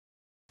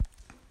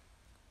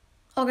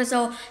Okay,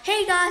 so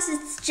hey guys,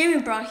 it's Jimmy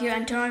Brock here,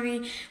 and tonight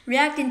we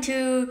reacting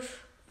to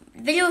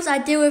videos I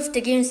did with the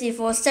Gamingwithc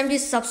for 70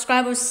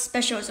 subscribers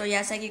special. So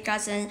yes, thank you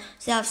guys, and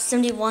so I have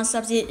 71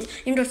 subs.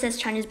 Even though it says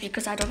Chinese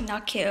because I don't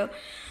not care.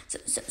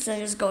 So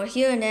just go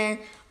here and then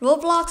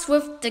Roblox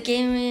with the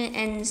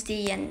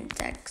Gamingwithc and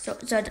that. So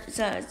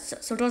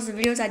those are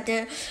the videos I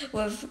did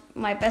with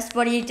my best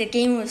buddy, the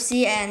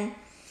Gamingwithc,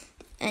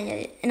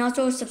 and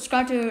also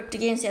subscribe to the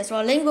Gamingwithc as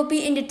well. Link will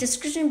be in the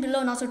description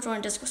below, and also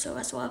join Discord server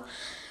as well.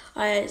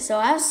 Alright, so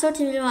I have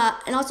 13 videos,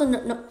 and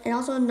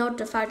also note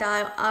the fact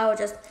that I will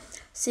just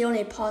see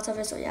only parts of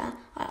it. So yeah,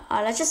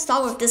 let's just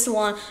start with this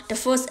one, the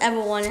first ever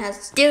one. It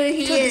has there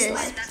he is.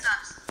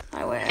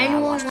 Alright, wait,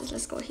 anyone?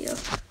 Let's go here.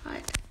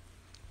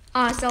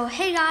 Alright, so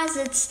hey guys,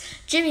 it's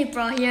Jimmy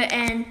Bro here,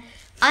 and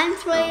I'm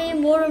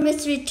playing Murder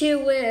Mystery 2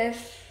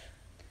 with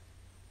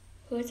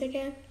who is it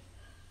again?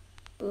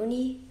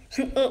 Booney.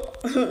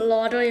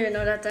 Lord, I don't even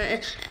know that.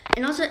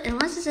 And also,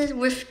 unless it says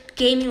with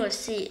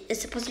Gamingwithc,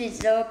 it's supposed to be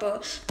 0,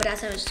 but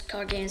that's how it's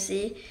called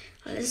Gamingwithc.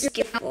 Let's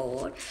skip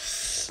forward.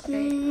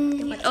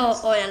 Okay.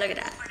 Oh yeah, look at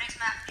that.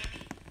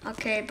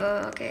 Okay,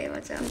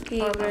 what's up? Okay,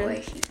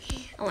 wait.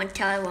 I want to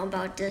tell everyone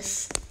about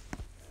this.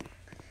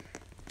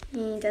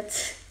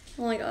 That's.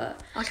 Oh my god,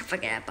 I can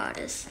forget about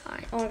this.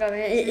 Alright. Oh my god,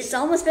 man. It's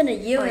almost been a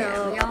year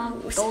now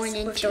with those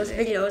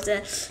videos,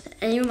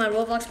 and even my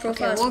Roblox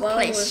profile as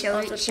well.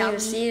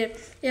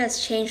 Yeah,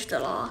 it's changed a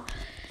lot.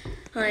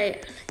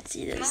 Alright, let's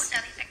see this.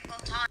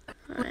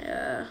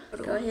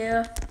 Go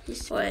here.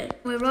 Wait,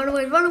 run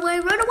away!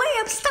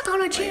 I'm stuck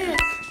on a chair.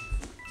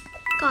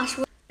 Gosh,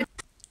 where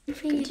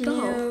did you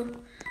go?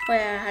 Oh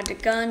yeah, I had the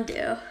gun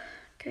there.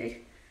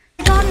 Okay.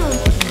 Got him!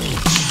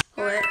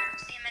 Wait.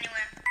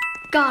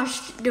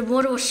 Gosh, the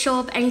water will show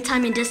up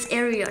anytime in this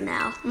area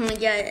now.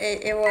 Yeah,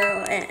 it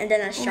will, and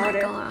then I shot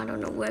it. Oh my god, I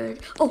don't know where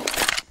it... Oh!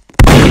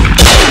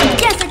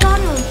 Yes, I got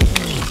him!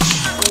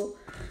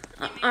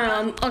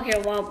 Okay,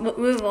 well,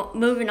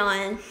 moving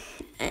on.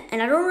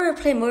 And I don't really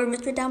play Murder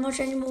Mystery that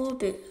much anymore,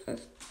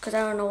 because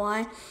I don't know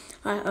why.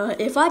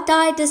 If I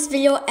die, this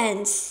video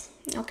ends.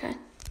 Okay.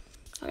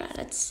 Alright,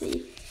 let's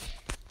see.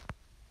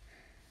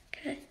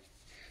 Okay.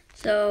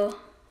 So,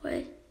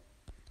 wait.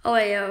 Oh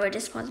wait, yeah, wait,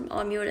 this one's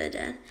all muted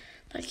then.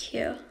 Like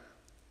here.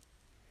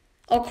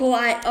 Oh cool,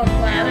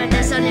 and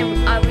then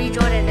suddenly I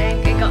rejoined and then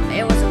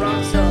it was the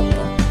wrong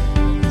server.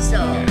 So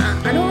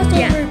I know I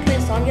still really play a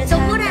song yet. So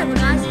whatever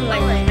guys,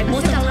 like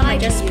most of the time I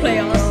just play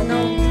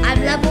Arsenal.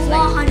 I'm level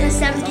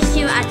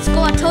 172 at school.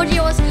 I told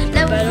you it was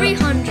level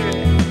 300.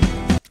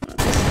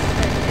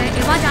 Okay,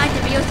 if I die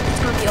the video, it's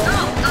gonna be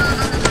over.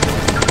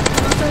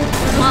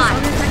 Why?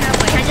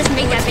 Can I just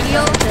make that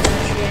video?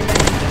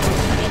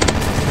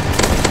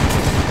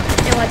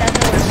 That's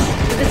not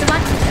because if I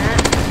do that,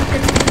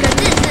 because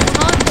this is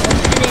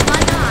hardcore, and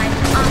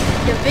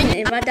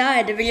if I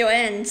die, the video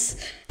ends,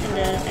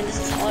 and this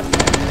is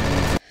hardcore.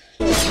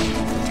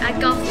 I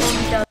got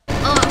from the.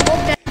 Oh, I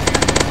hope that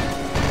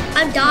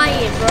I'm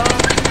dying, bro.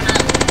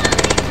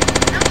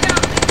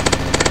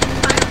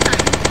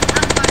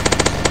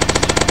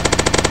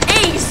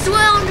 Hey,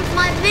 swear on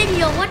my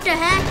video. What the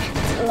heck?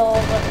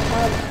 Lord, my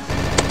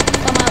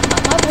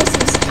voice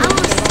is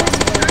changing.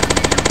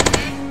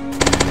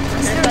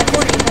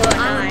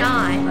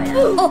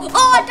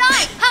 Oh, I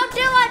died! How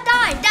did I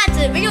die? That's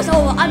it. Video's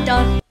over. I'm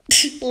done.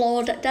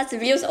 Lord, that's the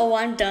video's over.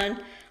 I'm done.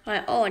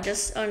 Alright.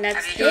 That's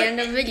the end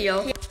of the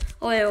video.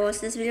 Oh wait, what's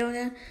this video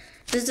again?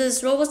 This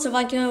is Roblox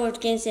Survival with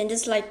Games, and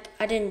this I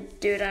didn't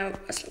do that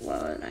as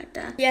well like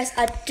that. Yes,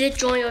 I did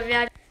join your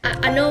video.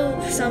 I know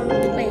some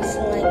place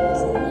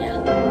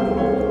yeah.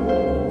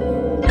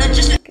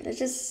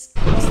 It's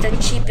the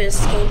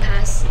cheapest game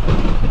pass.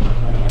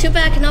 Too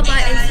bad I cannot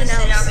buy anything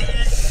else.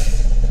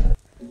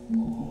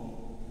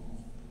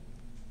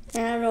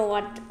 And I don't know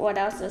what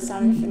else the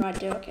sound effect right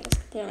there. Okay, let's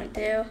continue right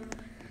there.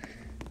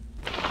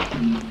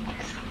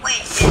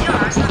 Wait, is your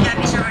Arsenal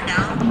Gabby server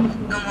down?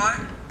 No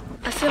more?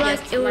 I feel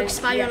like it will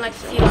expire in like a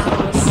few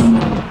hours.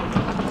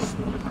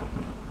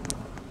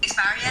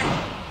 Expire yet?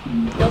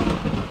 Nope.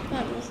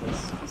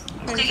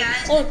 Okay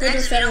guys, oh,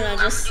 goodness, I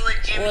just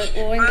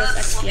Windows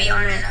XP. I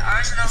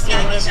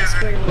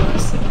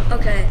don't know.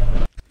 Okay.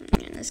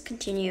 Let's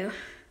continue.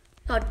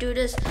 I'll do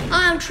this. Oh,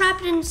 I'm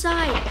trapped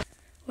inside.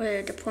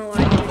 Wait, the point where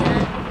I do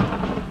that.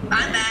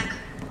 I'm back.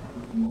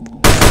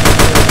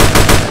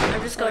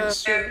 I'm just gonna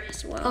shoot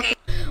as well. Okay.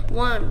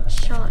 One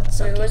shot.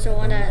 So it was the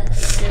one that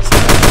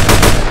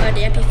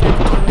the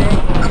MP5K.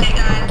 Okay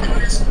guys, I'm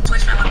gonna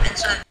switch my weapon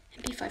so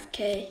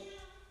MP5K.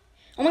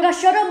 Oh my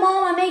gosh, shut up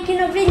mom, I'm making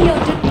a video.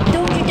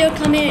 Don't you dare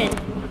come in.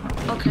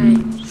 Okay.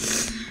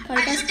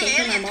 I just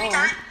did my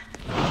mom.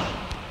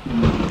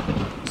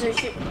 So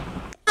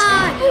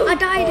I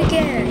died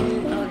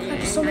again.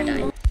 Okay, so I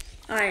died.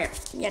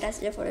 Alright, yeah,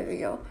 that's it for the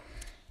video.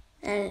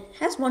 And it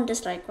has one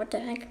dislike, what the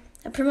heck?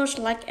 I pretty much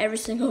like every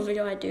single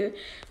video I do.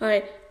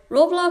 Alright,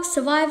 Roblox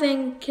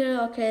surviving kill,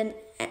 okay,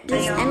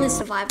 this is endless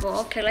survival.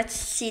 Okay, let's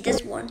see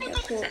this one. Yeah,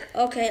 cool.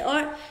 Okay,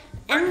 alright,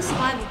 endless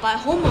survival by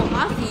Homo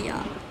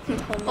Mafia.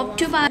 Up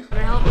to 5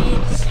 help me.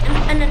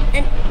 And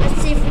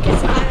let's see if we can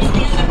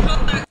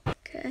survive.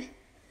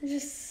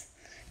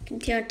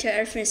 here until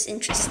everything is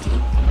interesting.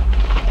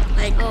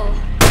 Like or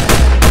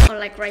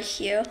like right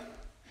here.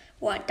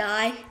 What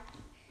die?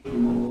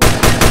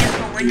 Guess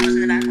what windows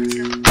in the back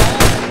too? Oh,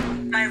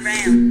 my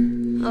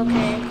RAM.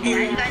 Okay.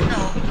 Yeah, you guys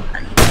know.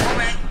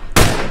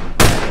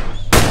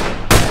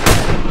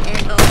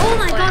 Oh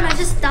my god, I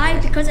just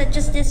died because I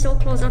just did so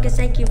close. Okay,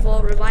 thank you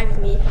for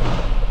reviving me.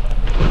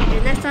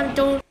 Okay, next time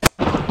don't.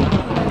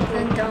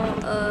 Then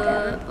don't.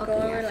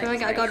 Okay, I feel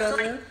like I got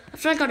a. I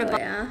feel like I got a.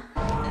 Yeah.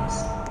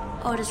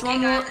 Oh, there's one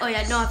more. Oh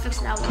yeah, no, I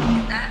fixed that one.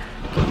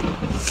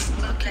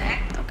 Okay.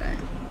 Okay.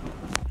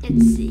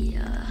 Let's see.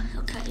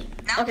 Okay.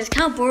 Okay, it's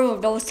kind of boring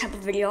with those type of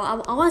video. I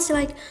want to say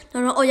like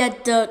no. Oh yeah,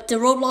 the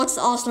Roblox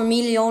Arsenal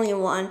me the only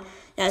one.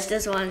 Yes,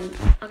 this one.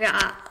 Okay,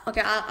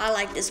 I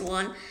like this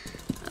one.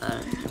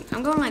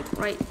 I'm going like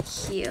right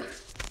here.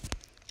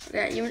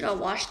 Yeah, even though I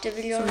watched the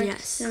video, so, like,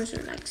 yes,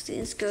 like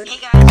it's good. Hey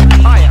guys,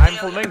 hi, I'm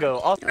Flamingo.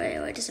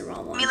 Wait, this is the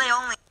wrong one. Melee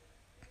only.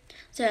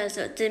 So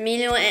the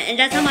million, and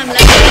that's how I'm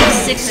level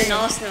 6 in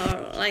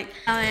Arsenal. Like,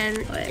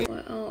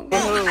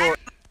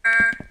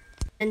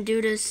 and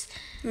do this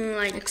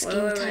like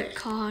skin type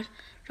card,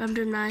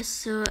 randomize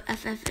so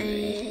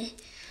FFA,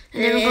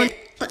 and then we're going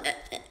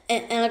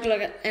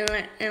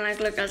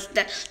look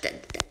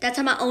that's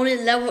how I'm only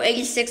level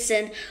 86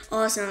 in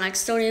Arsenal, like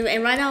so new,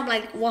 and right now I'm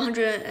like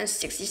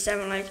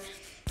 167, like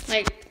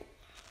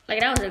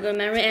that was a good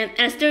memory, and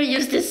I still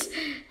use this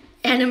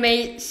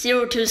anime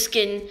 02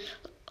 skin.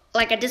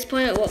 Like at this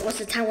point, what was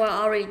the time where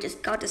I already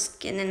just got the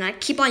skin, and I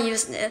keep on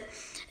using it.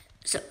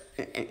 So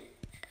and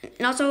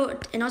also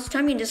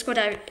tell me in Discord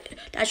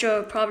that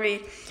should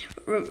probably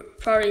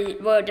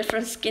wear a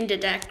different skin to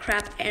that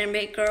crap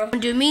anime girl.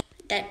 Do me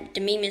that the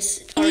meme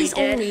is already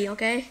dead. only,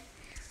 okay?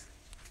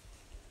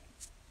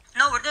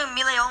 No, we're doing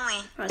melee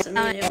only. Right, so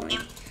melee only.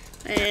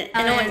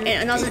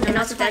 And also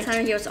that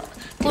time he was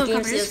the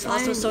games is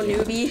also so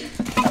newbie.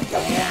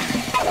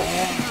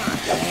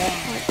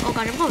 Oh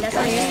god, I'm going that's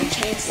how I used the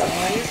chainsaw.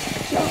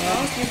 I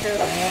always use the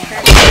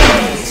crap.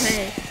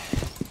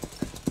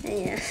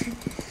 Yeah.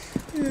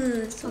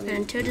 Okay,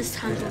 until this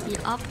time will be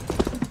up,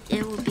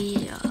 it will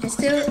be It's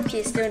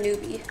still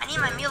newbie. I need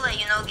my melee,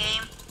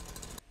 game.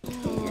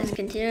 Let's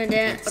continue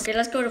that. Okay,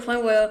 let's go to the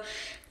point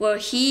where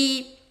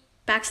he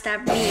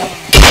backstabbed me.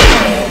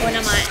 When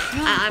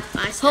I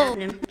stabbed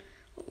him.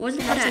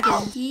 Wasn't that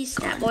he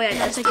stabbed? Oh yeah,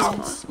 that's again.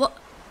 What?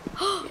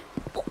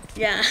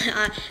 Yeah,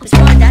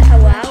 that's how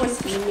I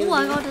was being. Oh,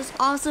 I got this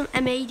awesome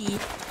M80.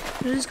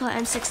 This is called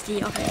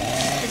M60. Okay,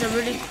 it's a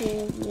really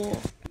cool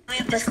wall.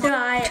 But still,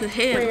 I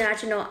didn't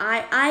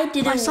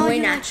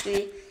win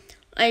actually.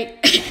 Like,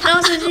 I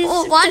was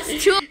oh, what?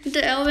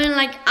 The Elvin,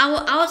 like, I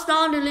was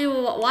not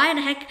unbelievable. Why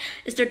the heck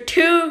is there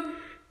 2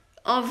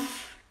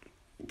 of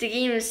the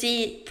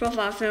Gamingwithc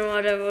profile film or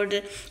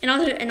whatever?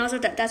 And also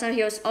that time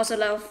he was also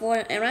level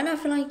 4, and right now I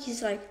feel like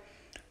he's like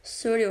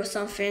 30 or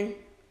something.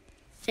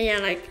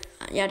 And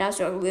yeah, that's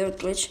a weird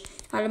glitch.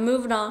 Alright,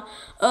 moving on.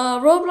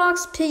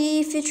 Roblox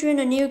Piggy featuring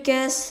a new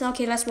guest.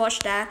 Okay, let's watch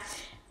that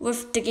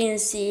with the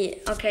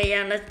Gamingwithc. Okay,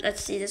 yeah,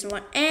 let's see this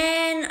one.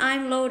 And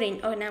I'm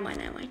loading. Oh, never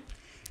mind.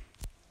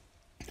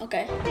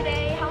 Okay.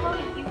 Today, how long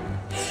are you?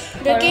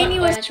 The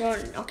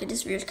Gamingwithc. Okay,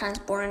 this video is kind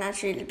of boring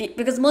actually,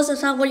 because most of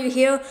the time what you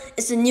hear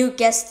is the new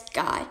guest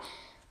guy.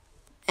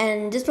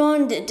 And this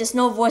one, there's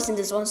no voice in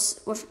this one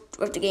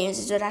with the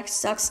games, so that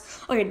sucks.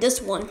 Okay, this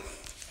one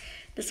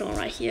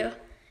right here.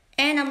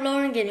 And I'm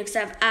loading it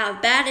except I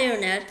have bad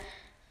internet.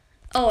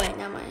 Oh wait,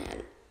 never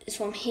mind. It's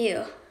from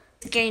here.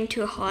 It's getting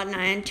too hot now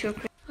and too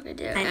crazy. Okay,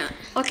 there.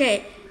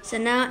 Okay, so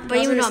now, but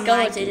even though I'm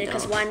going to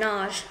because why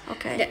not?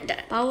 Okay.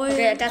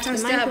 Okay, that time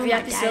still have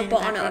VIP server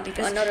on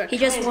another. He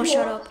just won't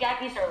shut up.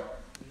 VIP server.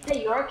 Is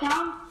it your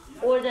account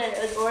or is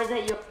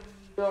it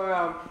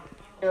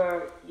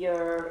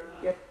your?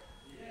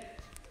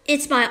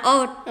 It's my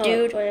old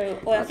dude.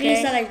 Okay.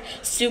 It's not like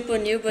super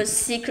new, but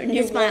secret new.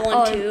 It's my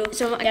old too.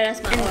 So yeah,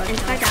 that's my old. In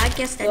fact, I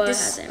guess that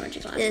this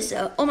is.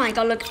 Oh my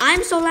god! Look,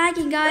 I'm so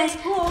laggy, guys.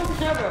 Who owns the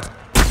server?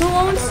 Who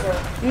owns?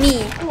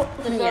 Me.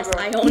 Yes,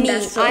 I own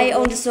that server. I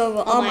own the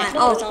server. On my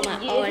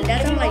own. And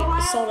that's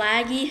like so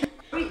laggy.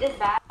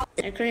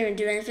 I couldn't even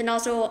do anything.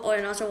 Also,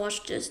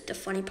 watch the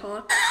funny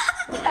part.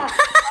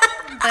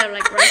 I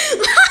like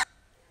right.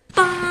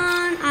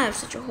 Fun. I have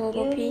such a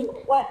horrible pee.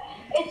 What?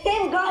 It's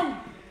same gun.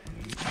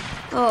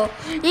 Oh,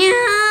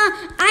 yeah,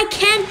 I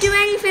can't do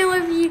anything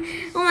with you.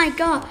 Oh my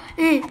god.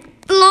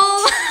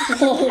 LOL.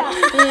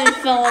 It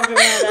fell over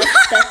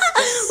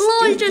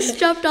LOL, he just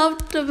jumped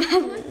off the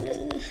map.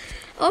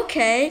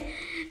 Okay,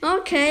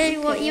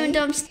 well, even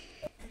though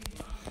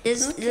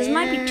this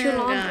might be too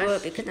long for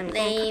it because I'm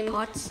going to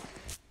pots.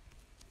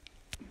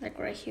 Like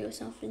right here or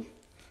something.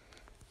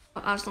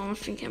 I was only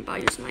thinking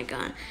about using my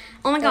gun.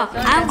 Oh my god,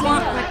 I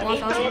want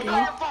like 1,000 people.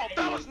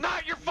 That was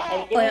not your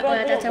fault. Oh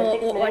yeah, that's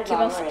why keep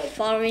on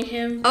following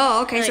him.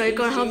 Oh, okay, so you're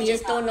gonna help me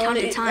just count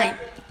the time.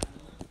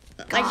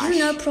 Like, you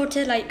know, pro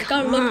tip, like, you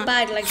gotta look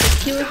back, like, the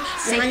people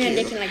behind you,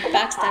 they can, like,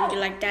 backstab you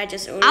like that,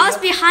 just over. I was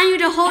behind you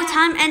the whole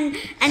time,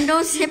 and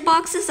those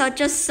hitboxes are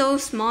just so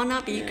small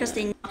now because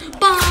they...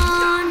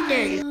 Bond!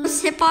 There you go.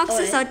 Those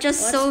hitboxes are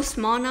just so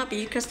small now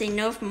because they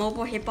nerfed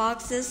mobile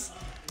hitboxes.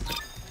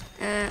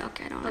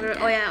 Okay, I don't like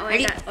that.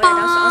 Ready? That's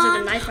also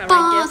the knife right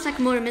there. It's like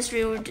more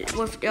mystery with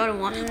the other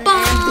one. Boom!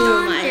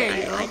 There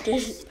you go. I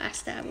did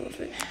backstab with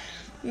it.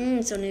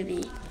 So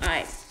newbie.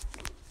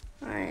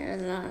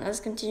 Alright, let's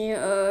continue.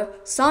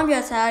 Zombie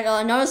attack.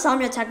 Another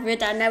zombie attack video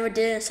that I never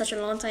did in such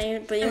a long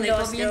time, but even though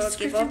I still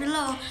give up.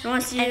 below. You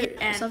want to see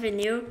something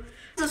new?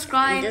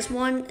 Subscribe. And this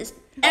one is.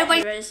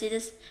 Everybody ready to see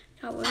this?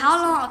 How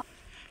long?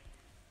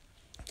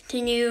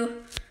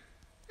 Continue.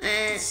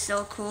 And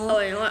so cool. Oh,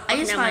 you know what? I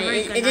just find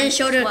it didn't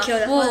show the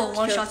kill.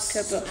 One shot.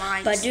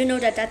 But I do know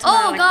that that's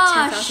Oh, like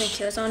gosh. 10,000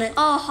 kills on it.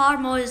 Oh, hard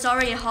mode is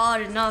already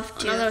hard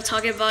enough. Now we're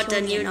talking about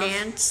the new enough.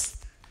 dance.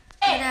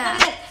 Hey, look at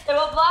this. The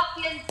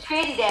Robloxian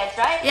crazy dance,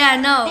 right? Yeah,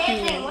 no.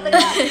 Dancing with the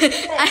gun. Look at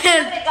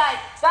the guy.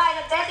 Guys,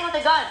 I'm dancing with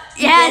the gun.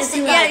 Yes,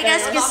 Dancing yeah, like you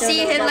guys that. can Also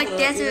see the him like logo,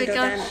 dancing with a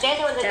gun.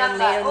 Dancing with the That gun,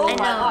 made guy. him Oh really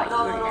my god. happy.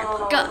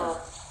 No. Go.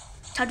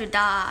 Time to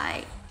die.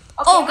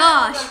 Okay, Oh, I'm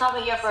gosh. gonna come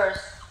in here first.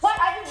 What?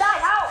 I just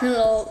died. How?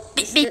 Hello.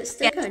 Beep.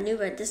 Still kind of new,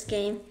 but this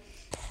game.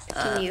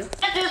 Continue.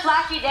 Just do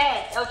flashy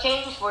dance. It'll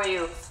change for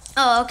you.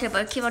 Oh, okay,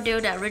 but keep on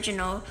doing the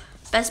original.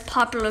 Best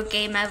popular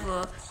game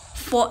ever.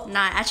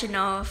 Fortnite. Actually,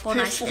 no.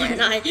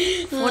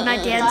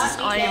 Fortnite dance is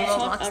already in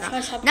Roblox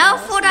now. Now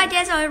Fortnite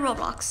dance is already in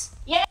Roblox.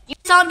 Yeah. You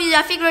zombies,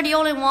 I figure we're the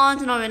only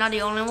ones. No, we're not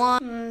the only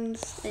one.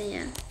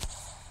 Yeah.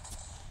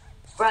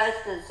 Bro,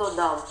 this is so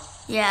dumb.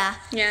 Yeah.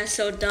 Yeah,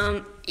 so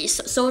dumb.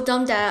 It's so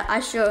dumb that I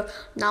should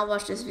not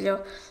watch this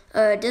video.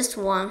 This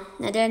one,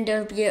 and then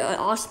there'll be an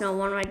Arsenal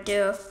one right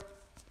there.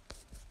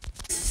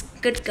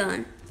 Good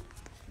gun.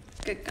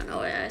 Good gun.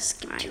 Oh yeah, I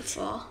skipped too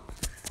far.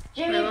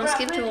 Jimmy, But I want to bro,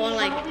 skip to please, one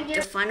come over like here.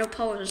 the final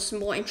part was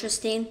more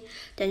interesting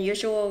than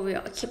usual. We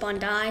keep on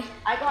die.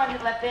 I got a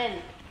new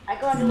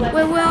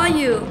weapon. Where are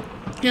you?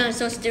 Yeah,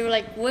 so still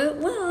like where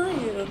are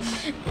you?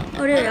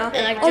 Oh, there you go.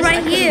 And Oh,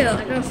 right here.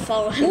 I'm gonna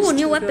follow him. Ooh, new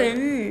still go.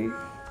 weapon.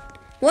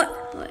 What?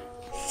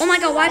 Oh my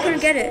god, why I couldn't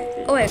get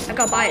it? Oh wait, I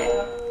gotta buy it.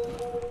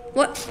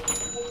 What?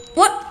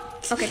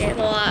 Okay, there.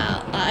 Well,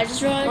 I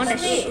just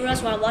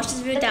realized when I watched this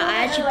video that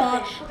I actually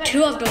bought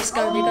 2 of those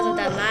guns because of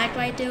that lag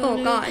right there. Oh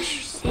dude.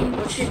 gosh.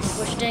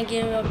 Which didn't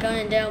give me a gun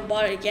and then I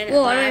bought it again.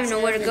 Whoa, by I don't even know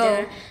where to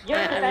accident, go.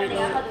 and then I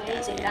reloaded. I'm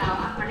That's it.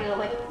 running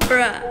away.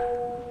 Bruh.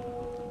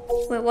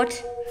 Wait,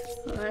 what?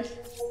 Alright.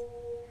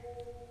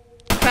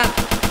 Crap.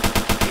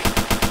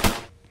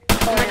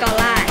 Oh my god,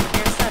 lag.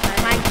 Yeah, it's not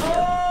bad.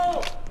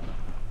 Oh!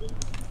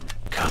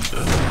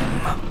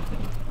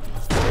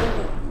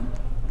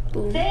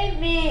 Save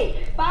me!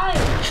 5,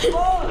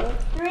 4,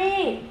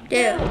 3, 2.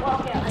 Yeah.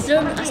 Okay, I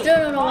still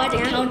don't know why the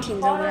countings over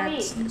Follow that.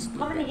 me.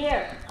 Come in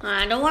here.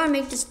 I don't want to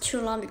make this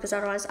too long because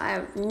otherwise I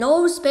have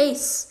no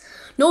space.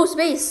 No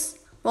space.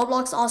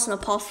 Roblox Arsenal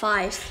Part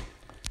 5.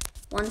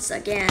 Once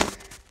again.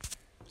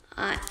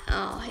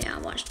 Oh yeah, I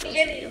watched those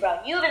Jimmy, videos. bro,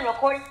 you've been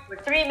recording for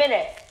 3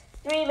 minutes.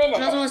 3 minutes.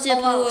 I also want to see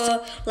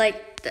if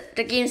like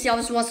the game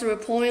office wants to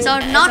report me. So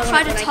and not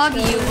someone try to when I tug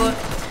kill you, them.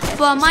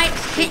 but I might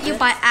hit you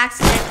by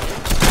accident.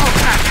 Oh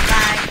crap,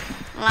 lag.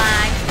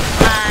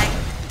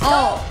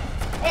 Oh.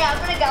 Hey, I'm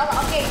gonna go.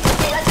 Okay,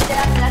 that's it.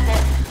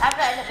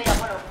 After I end the video, I'm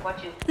gonna report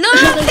you. No,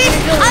 please,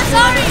 I'm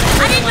sorry.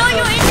 I didn't know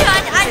you were into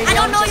it. I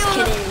don't know I'm just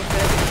your kidding.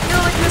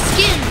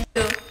 skin.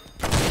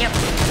 Yep.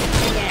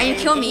 Yeah, And you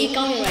kill me. He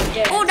got me right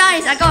there. Oh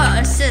nice, I got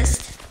an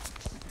assist.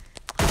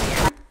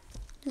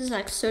 This is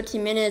like 30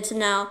 minutes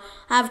now.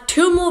 I have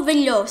 2 more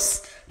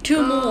videos.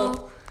 2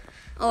 more.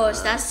 Oh,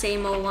 it's that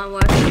same old one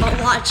where I'm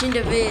watching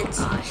the vids.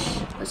 Gosh,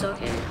 it's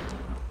okay.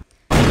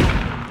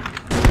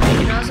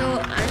 And also,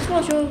 I just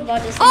want to show you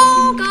about this.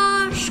 Oh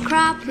gosh,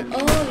 crap.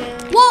 Oh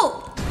yeah. Whoa,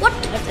 what?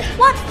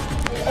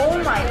 Oh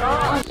my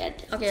god. Yeah,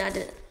 okay, I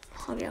did.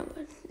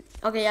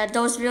 Okay, yeah,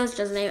 those videos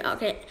just name.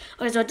 Okay,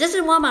 so this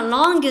is one of my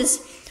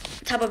longest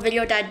type of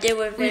video that I did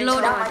with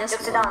Reload. this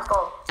Sit one. down, let's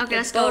go. Okay,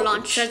 let's go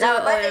launch.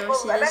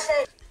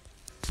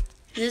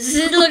 This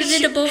is look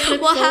at the both flip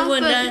What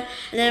forward happened?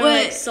 and then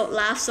Wait. like so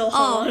laugh so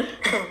hard.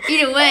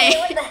 Either way.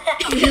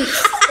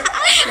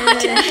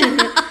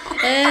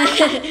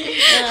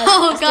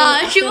 Oh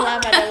gosh, I still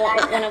laugh at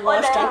that when I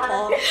watched that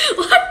part.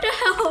 What the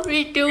hell are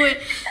we doing?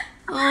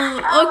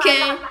 Oh,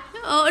 okay.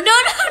 Oh no.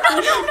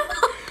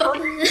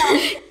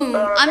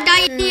 I'm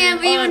dying here.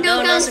 We even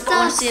don't no, got so I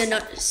want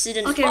stuff. to see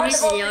the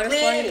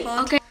funny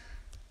part. Okay.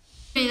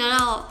 Figure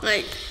that out.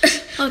 Like,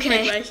 Okay.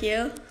 like right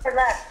here.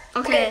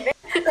 Okay.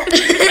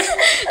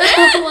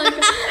 Oh my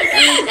god.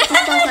 This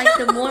sounds like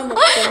the more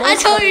I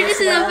told you this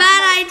is a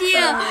bad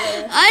idea.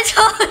 I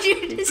told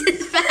you this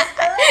is bad.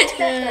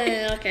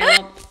 Okay,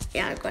 well,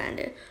 yeah,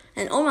 granted.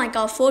 And oh my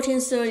god,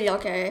 1430,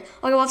 okay.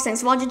 Okay, well,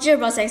 thanks for watching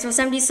Jibba, thanks for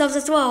 70 subs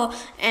as well.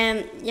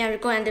 And yeah, we're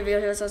going to end the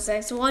video, so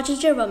thanks for watching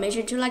Jibba. Make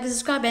sure to like and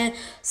subscribe, and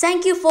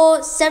thank you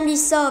for 70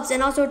 subs.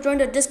 And also join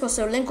the Discord,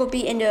 so link will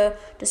be in the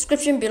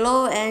description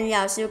below. And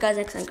yeah, I'll see you guys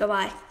next time.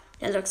 Goodbye.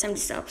 Yeah, look, 70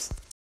 subs.